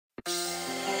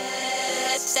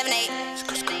7-8.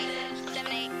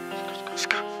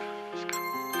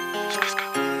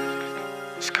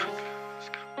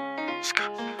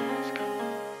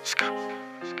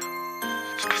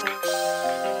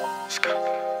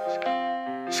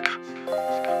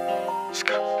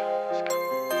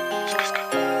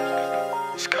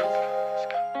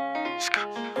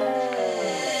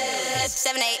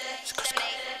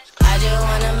 I just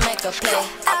wanna make a play.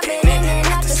 I've been in and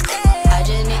out the stay. I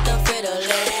just need the Frito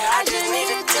lay. I just need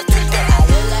it today. I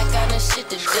look like I'm the shit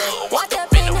today. Walked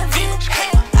up in the view.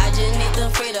 I just need the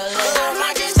Frito lay.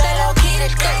 I just said okay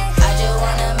today. I just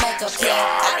wanna make a play.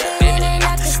 I've been in and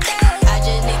out the stay. I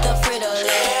just need the Frito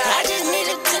lay. I just need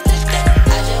it today.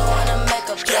 I just wanna make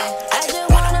a play. I just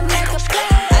wanna make a play.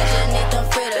 I just need the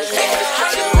Frito lay.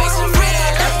 I just make some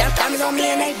Frito. Diamonds on me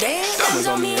and they dance. Diamonds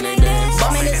on me and they dance.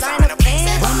 Woman designer.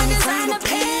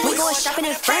 We going shopping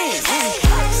in France.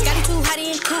 Scotty too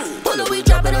hotty and cool. Bullet, we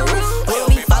dropping the roof. We don't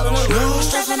be following the rules.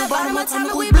 Stress on the bottom, my time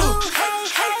we blue.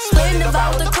 Splitting the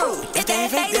vibe with the crew. If they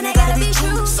ain't fake, then they gotta be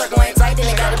true. Circle ain't tight, then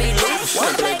they gotta be loose.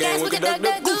 Wanna play games, we can duck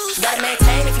the goose. Gotta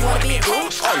maintain if you wanna be a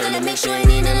group. All in the mix, you ain't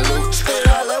need none of loot. Split it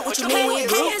all up, what you mean when you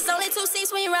group? It's only 2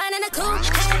 seats when you riding in a coupe. I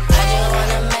just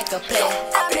wanna make a play.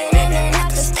 I've been in and out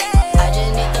the stay. I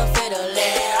just need the Frito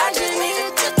lay. I just need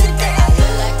it today. I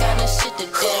look like I'm the shit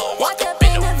today. Walked up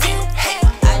in the view.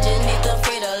 I just need the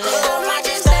Frito lay. I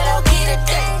just said okay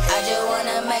today. I just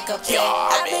wanna make a play.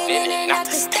 I've been in and out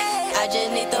the stay. I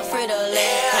just need the Frito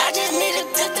lay. I just need it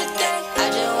today. I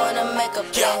just wanna make a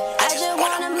play. I just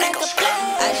wanna make a play.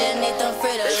 I just need the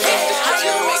Frito lay. I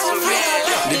just make some Frito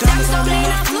lay. The diamonds on me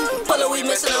and I flew. Pull up, we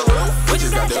missing the roof. We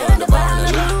just got there in the bottom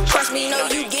of the loop. Trust me, you know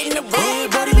you getting the boot.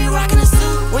 Everybody be rocking the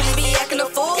suit. We just be acting a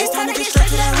fool. It's time to get straight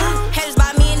to that root. Haters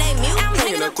by me and they mute.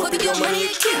 Hanging up quick with your money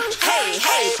is cute. Hey,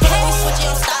 hey, hey, we switch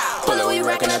your style. Pull up, we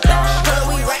rocking a thigh. Pull up,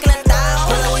 we rocking a thigh.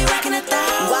 Pull up, we rocking a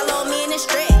thigh. While on me in the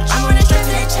stretch. I'm running straight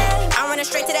to that check. I'm running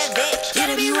straight to that vet. You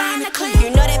they be riding the clip. You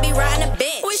know they be riding the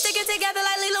bench. We sticking together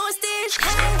like Lilo and Stitch.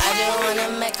 I just wanna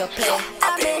make a play.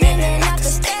 I've been in and out the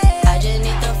stay. I just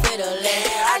need the Frito lay.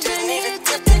 I just need it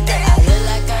today. I look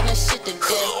like I'm the shit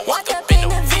today. Walked up in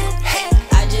the view.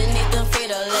 I just need the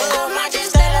Frito lay. I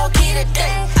just said okay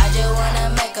today. I just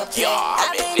wanna make a play.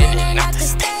 I've been in and out the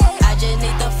stay. I just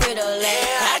need the Frito lay.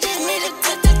 I just need it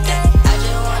today. I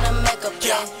just wanna make a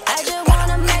play. I just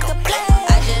wanna make a play.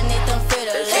 I just need the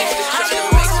Frito lay. I just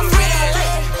make some Frito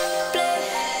lay.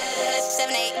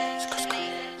 7-8.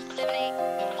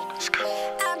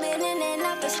 I've been in and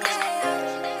out the stay.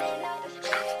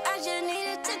 I just need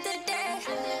it today.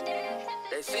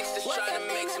 They 6 to try to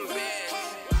make some bad.